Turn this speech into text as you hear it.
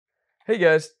Hey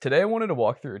guys, today I wanted to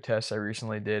walk through a test I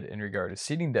recently did in regard to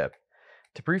seating depth.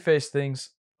 To preface things,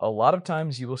 a lot of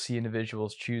times you will see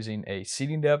individuals choosing a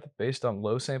seating depth based on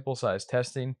low sample size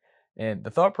testing, and the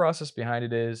thought process behind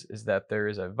it is that there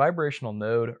is a vibrational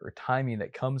node or timing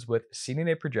that comes with seating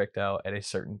a projectile at a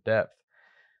certain depth.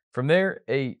 From there,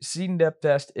 a seating depth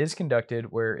test is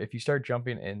conducted where if you start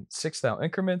jumping in 6,000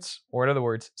 increments, or in other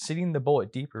words, seating the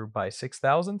bullet deeper by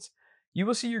 6,000ths, you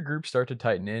will see your group start to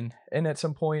tighten in at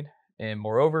some point. And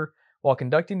moreover, while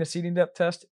conducting a seating depth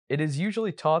test, it is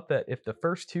usually taught that if the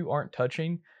first two aren't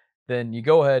touching, then you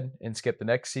go ahead and skip the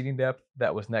next seating depth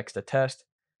that was next to test,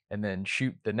 and then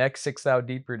shoot the next 6,000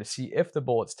 deeper to see if the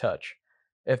bullets touch.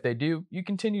 If they do, you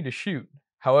continue to shoot.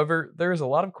 However, there is a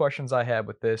lot of questions I have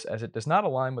with this as it does not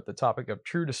align with the topic of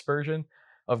true dispersion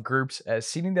of groups, as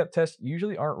seating depth tests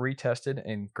usually aren't retested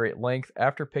in great length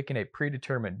after picking a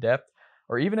predetermined depth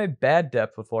or even a bad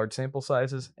depth with large sample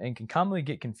sizes, and can commonly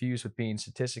get confused with being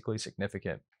statistically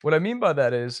significant. What I mean by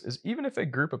that is even if a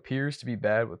group appears to be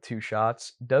bad with two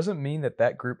shots, doesn't mean that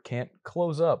that group can't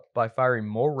close up by firing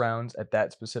more rounds at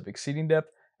that specific seating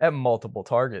depth at multiple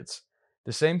targets.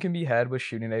 The same can be had with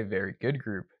shooting a very good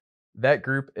group. That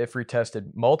group, if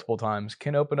retested multiple times,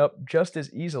 can open up just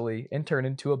as easily and turn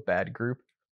into a bad group,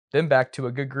 then back to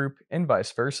a good group, and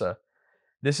vice versa.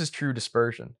 This is true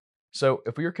dispersion. So,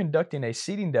 if we are conducting a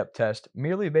seating depth test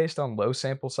merely based on low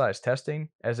sample size testing,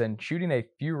 as in shooting a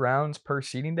few rounds per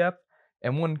seating depth,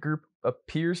 and one group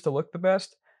appears to look the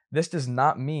best, this does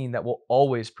not mean that we'll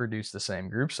always produce the same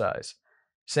group size.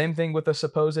 Same thing with a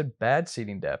supposed bad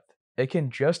seating depth. It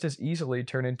can just as easily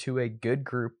turn into a good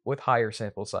group with higher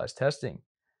sample size testing.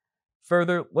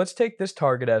 Further, let's take this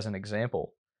target as an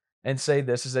example and say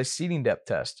this is a seating depth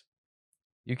test.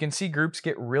 You can see groups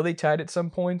get really tight at some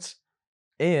points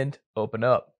and open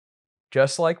up,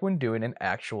 just like when doing an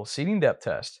actual seating depth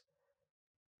test.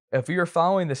 If we are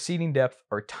following the seating depth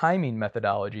or timing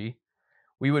methodology,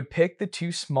 we would pick the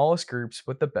two smallest groups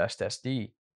with the best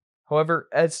SD. However,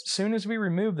 as soon as we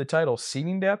remove the title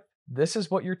seating depth, this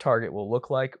is what your target will look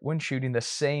like when shooting the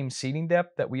same seating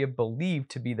depth that we have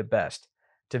believed to be the best,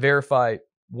 to verify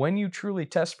when you truly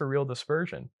test for real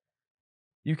dispersion.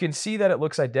 You can see that it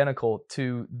looks identical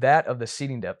to that of the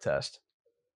seating depth test.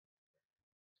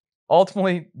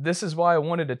 Ultimately, this is why I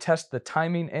wanted to test the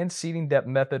timing and seating depth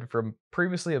method from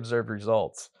previously observed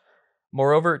results.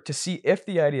 Moreover, to see if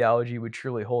the ideology would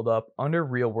truly hold up under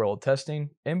real world testing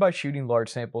and by shooting large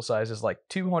sample sizes like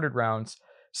 200 rounds,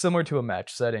 similar to a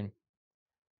match setting.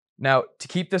 Now, to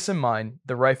keep this in mind,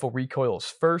 the rifle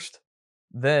recoils first,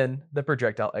 then the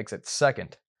projectile exits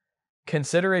second.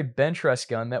 Consider a bench rest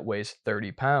gun that weighs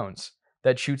 30 pounds,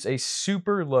 that shoots a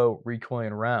super low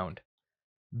recoiling round.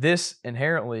 This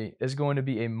inherently is going to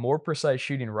be a more precise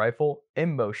shooting rifle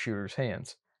in most shooters'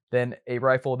 hands than a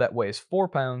rifle that weighs 4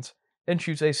 pounds and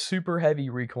shoots a super heavy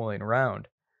recoiling round.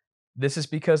 This is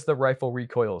because the rifle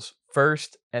recoils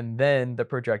first and then the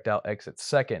projectile exits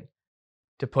second.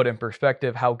 To put in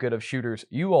perspective how good of shooters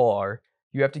you all are,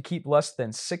 you have to keep less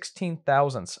than 16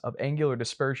 thousandths of angular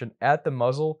dispersion at the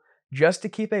muzzle just to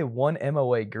keep a 1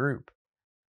 MOA group.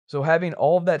 So, having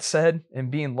all of that said,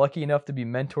 and being lucky enough to be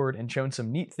mentored and shown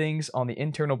some neat things on the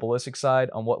internal ballistic side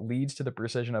on what leads to the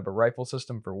precision of a rifle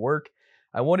system for work,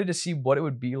 I wanted to see what it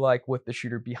would be like with the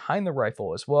shooter behind the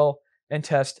rifle as well, and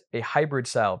test a hybrid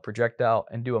style projectile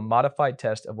and do a modified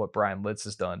test of what Brian Litz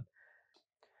has done.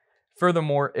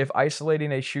 Furthermore, if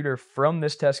isolating a shooter from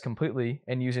this test completely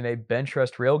and using a bench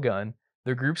rest railgun,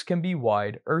 the groups can be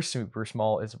wide or super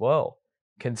small as well,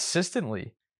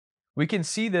 consistently. We can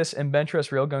see this in bench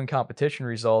rest railgun competition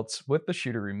results with the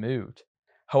shooter removed.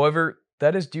 However,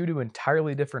 that is due to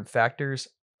entirely different factors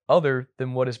other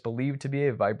than what is believed to be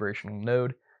a vibrational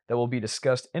node that will be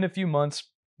discussed in a few months,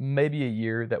 maybe a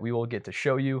year, that we will get to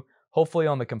show you, hopefully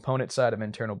on the component side of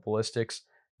internal ballistics,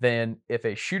 than if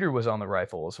a shooter was on the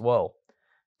rifle as well.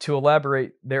 To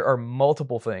elaborate, there are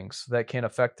multiple things that can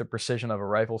affect the precision of a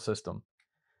rifle system.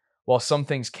 While some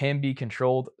things can be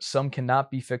controlled, some cannot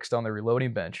be fixed on the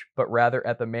reloading bench, but rather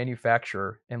at the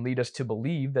manufacturer, and lead us to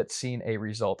believe that seeing a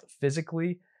result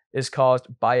physically is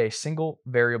caused by a single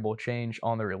variable change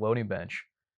on the reloading bench.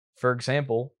 For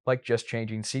example, like just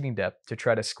changing seating depth to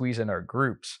try to squeeze in our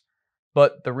groups.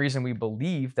 But the reason we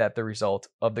believe that the result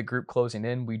of the group closing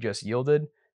in we just yielded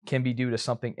can be due to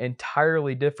something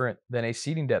entirely different than a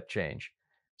seating depth change,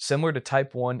 similar to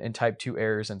type 1 and type 2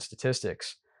 errors in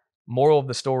statistics. Moral of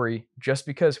the story, just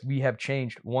because we have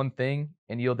changed one thing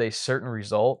and yield a certain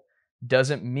result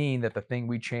doesn't mean that the thing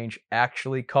we change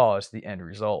actually caused the end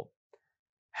result.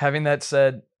 Having that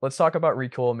said, let's talk about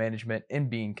recoil management and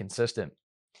being consistent.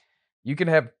 You can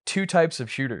have two types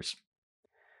of shooters.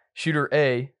 Shooter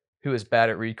A, who is bad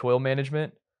at recoil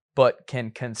management, but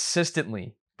can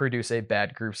consistently produce a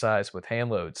bad group size with hand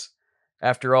loads.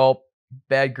 After all,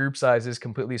 bad group size is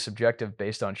completely subjective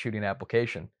based on shooting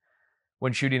application.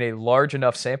 When shooting a large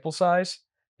enough sample size,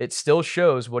 it still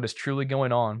shows what is truly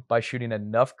going on by shooting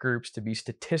enough groups to be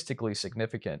statistically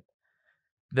significant.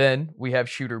 Then we have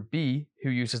Shooter B, who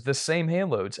uses the same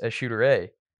hand loads as Shooter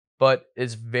A, but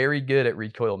is very good at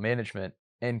recoil management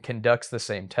and conducts the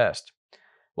same test.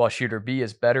 While Shooter B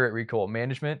is better at recoil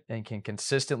management and can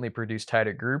consistently produce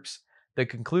tighter groups, the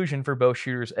conclusion for both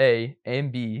shooters A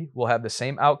and B will have the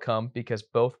same outcome because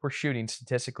both were shooting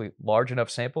statistically large enough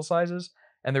sample sizes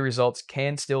and the results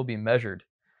can still be measured.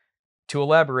 To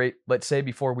elaborate, let's say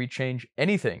before we change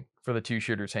anything for the two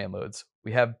shooters' hand loads,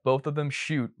 we have both of them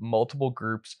shoot multiple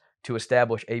groups to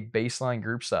establish a baseline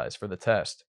group size for the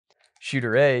test.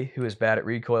 Shooter A, who is bad at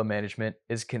recoil management,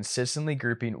 is consistently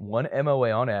grouping 1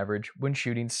 MOA on average when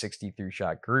shooting 63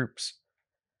 shot groups.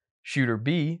 Shooter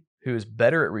B, who is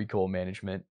better at recoil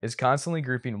management, is constantly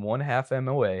grouping 1/2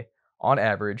 MOA on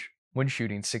average when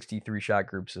shooting 63 shot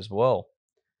groups as well.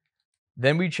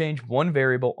 Then we change one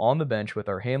variable on the bench with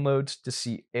our hand loads to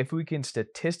see if we can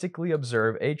statistically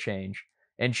observe a change,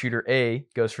 and shooter A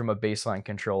goes from a baseline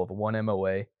control of 1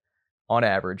 MOA on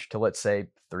average to, let's say,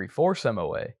 3/4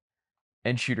 MOA.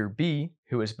 And shooter B,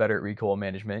 who is better at recoil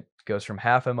management, goes from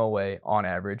 1/2 MOA on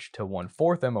average to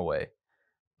 1/4 MOA.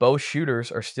 Both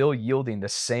shooters are still yielding the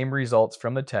same results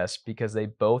from the test because they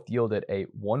both yielded a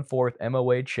 1/4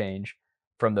 MOA change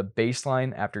from the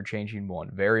baseline after changing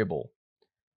one variable.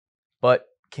 But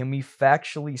can we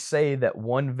factually say that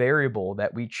one variable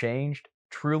that we changed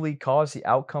truly caused the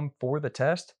outcome for the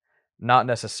test? Not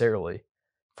necessarily.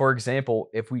 For example,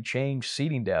 if we change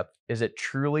seating depth, is it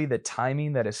truly the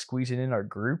timing that is squeezing in our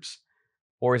groups?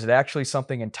 Or is it actually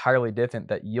something entirely different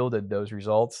that yielded those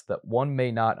results that one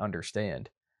may not understand?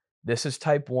 This is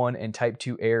type 1 and type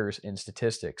 2 errors in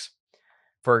statistics.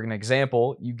 For an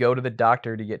example, you go to the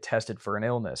doctor to get tested for an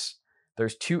illness.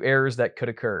 There's two errors that could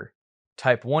occur.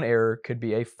 Type 1 error could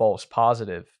be a false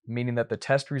positive, meaning that the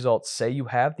test results say you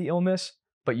have the illness,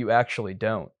 but you actually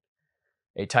don't.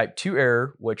 A type 2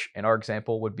 error, which in our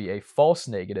example would be a false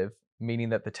negative, meaning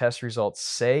that the test results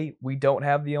say we don't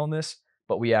have the illness,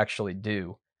 but we actually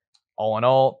do. All in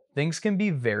all, things can be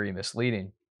very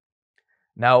misleading.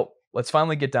 Now, let's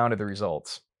finally get down to the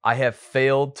results. I have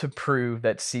failed to prove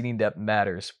that seating depth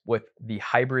matters with the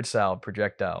hybrid style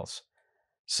projectiles.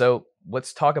 So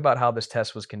let's talk about how this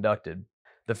test was conducted.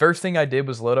 The first thing I did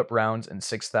was load up rounds in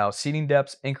 6,000 seating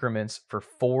depths increments for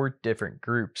 4 different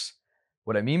groups.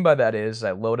 What I mean by that is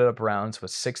I loaded up rounds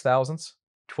with 6,000s,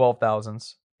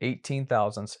 12,000s,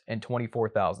 18,000s, and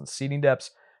 24,000 seating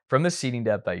depths from the seating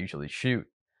depth I usually shoot.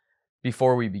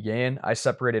 Before we began, I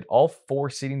separated all 4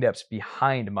 seating depths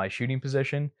behind my shooting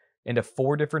position into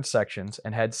 4 different sections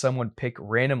and had someone pick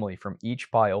randomly from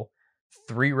each pile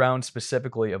 3 rounds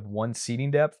specifically of one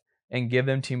seating depth and give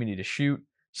them to me to shoot,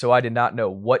 so I did not know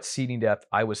what seating depth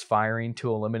I was firing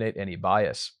to eliminate any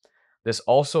bias. This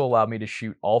also allowed me to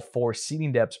shoot all 4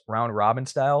 seating depths round robin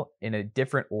style in a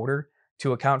different order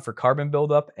to account for carbon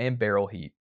buildup and barrel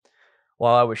heat.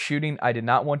 While I was shooting, I did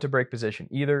not want to break position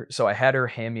either, so I had her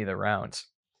hand me the rounds.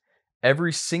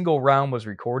 Every single round was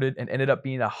recorded and ended up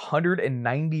being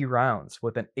 190 rounds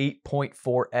with an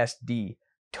 8.4 SD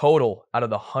total out of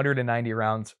the 190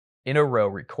 rounds in a row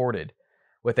recorded.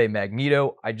 With a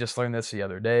magneto, I just learned this the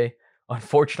other day.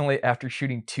 Unfortunately, after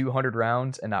shooting 200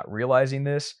 rounds and not realizing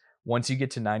this, once you get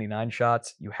to 99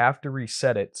 shots, you have to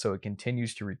reset it so it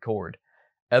continues to record.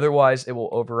 Otherwise, it will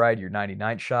override your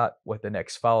 99th shot with the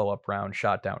next follow-up round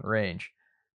shot down range.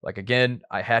 Like again,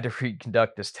 I had to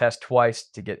reconduct this test twice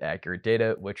to get accurate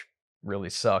data, which really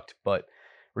sucked. But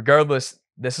regardless,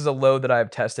 this is a load that I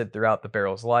have tested throughout the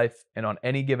barrel's life, and on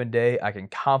any given day, I can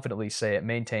confidently say it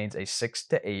maintains a 6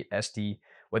 to 8 SD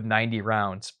with 90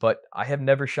 rounds. But I have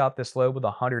never shot this load with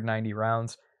 190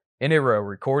 rounds in a row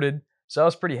recorded, so I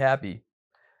was pretty happy.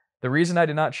 The reason I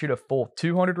did not shoot a full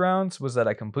 200 rounds was that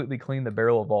I completely cleaned the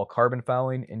barrel of all carbon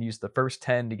fouling and used the first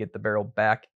 10 to get the barrel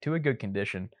back to a good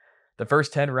condition. The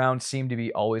first 10 rounds seem to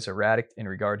be always erratic in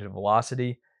regard to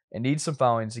velocity and need some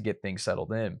foulings to get things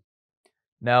settled in.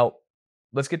 Now,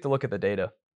 let's get to look at the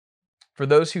data. For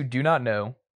those who do not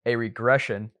know, a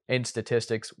regression in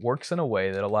statistics works in a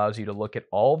way that allows you to look at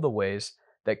all of the ways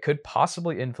that could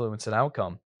possibly influence an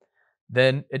outcome.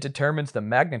 Then it determines the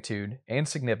magnitude and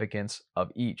significance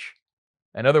of each.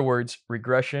 In other words,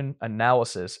 regression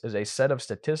analysis is a set of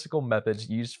statistical methods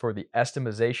used for the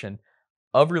estimation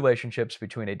of relationships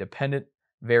between a dependent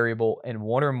variable and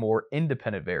one or more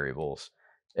independent variables.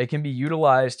 It can be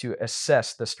utilized to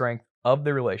assess the strength of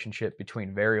the relationship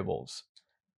between variables.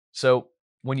 So,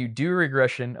 when you do a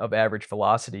regression of average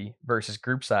velocity versus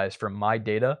group size from my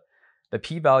data, the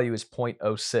p-value is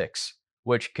 0.06,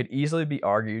 which could easily be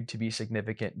argued to be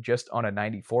significant just on a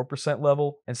 94%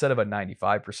 level instead of a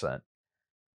 95%.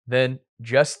 Then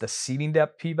just the seeding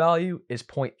depth p-value is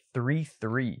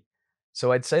 0.33.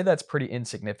 So I'd say that's pretty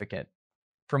insignificant.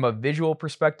 From a visual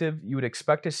perspective, you would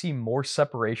expect to see more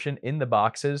separation in the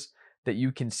boxes that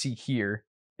you can see here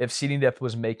if seeding depth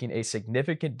was making a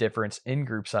significant difference in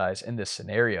group size in this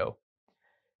scenario.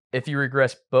 If you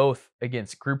regress both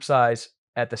against group size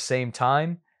at the same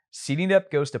time, seeding depth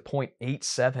goes to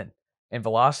 0.87 and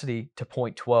velocity to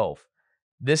 0.12.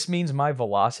 This means my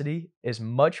velocity is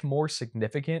much more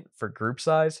significant for group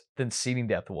size than seeding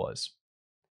depth was.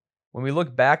 When we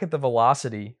look back at the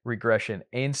velocity regression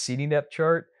and seeding depth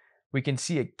chart, we can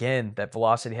see again that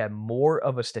velocity had more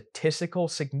of a statistical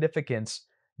significance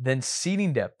than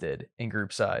seeding depth did in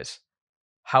group size.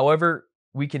 However,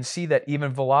 we can see that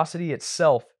even velocity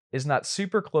itself is not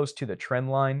super close to the trend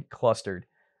line clustered.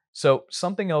 So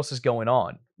something else is going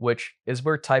on, which is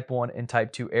where type 1 and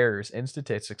type 2 errors in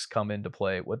statistics come into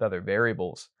play with other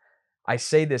variables. I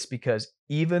say this because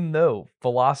even though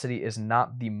velocity is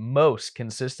not the most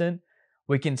consistent,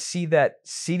 we can see that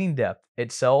seeding depth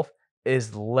itself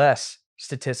is less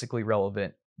statistically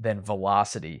relevant than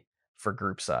velocity for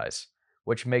group size,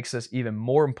 which makes this even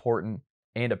more important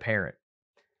and apparent.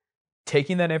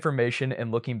 Taking that information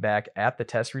and looking back at the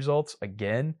test results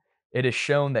again, it is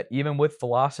shown that even with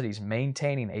velocities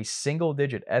maintaining a single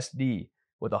digit SD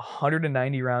with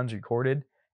 190 rounds recorded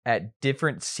at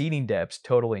different seeding depths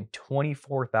totaling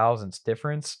 24 thousandths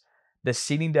difference, the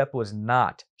seeding depth was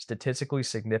not statistically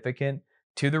significant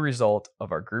to the result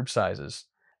of our group sizes.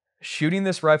 Shooting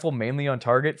this rifle mainly on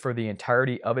target for the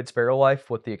entirety of its barrel life,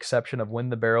 with the exception of when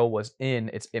the barrel was in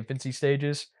its infancy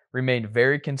stages, remained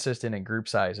very consistent in group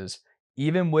sizes,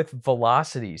 even with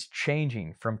velocities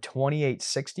changing from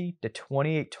 2860 to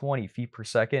 2820 feet per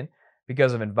second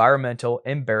because of environmental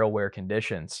and barrel wear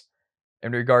conditions.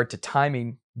 In regard to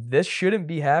timing, this shouldn't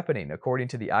be happening according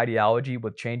to the ideology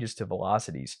with changes to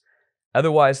velocities.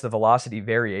 Otherwise, the velocity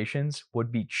variations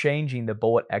would be changing the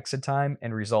bullet exit time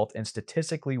and result in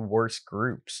statistically worse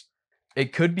groups.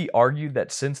 It could be argued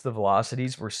that since the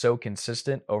velocities were so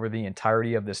consistent over the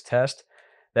entirety of this test,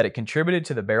 that it contributed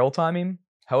to the barrel timing.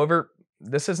 However,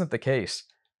 this isn't the case.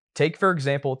 Take, for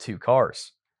example, two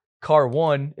cars. Car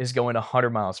 1 is going 100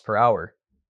 miles per hour,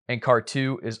 and car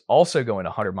 2 is also going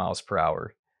 100 miles per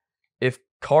hour. If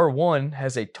car 1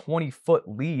 has a 20-foot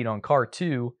lead on car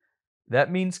 2,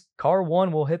 that means car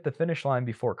 1 will hit the finish line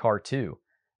before car 2.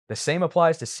 The same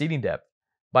applies to seeding depth.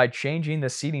 By changing the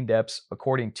seeding depths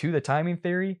according to the timing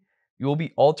theory, you will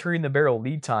be altering the barrel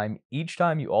lead time each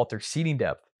time you alter seeding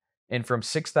depth. And from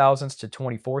 6 thousandths to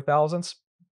 24 thousandths,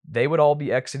 they would all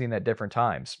be exiting at different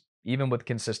times, even with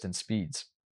consistent speeds.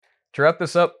 To wrap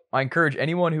this up, I encourage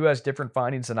anyone who has different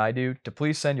findings than I do to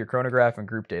please send your chronograph and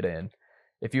group data in.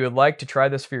 If you would like to try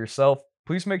this for yourself,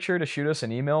 please make sure to shoot us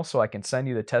an email so I can send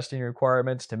you the testing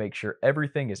requirements to make sure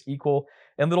everything is equal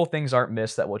and little things aren't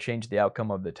missed that will change the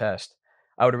outcome of the test.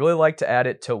 I would really like to add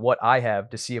it to what I have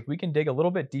to see if we can dig a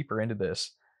little bit deeper into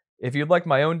this. If you'd like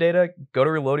my own data, go to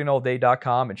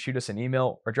reloadingallday.com and shoot us an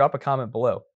email or drop a comment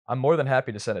below. I'm more than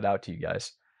happy to send it out to you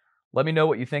guys. Let me know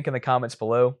what you think in the comments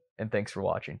below, and thanks for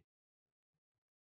watching.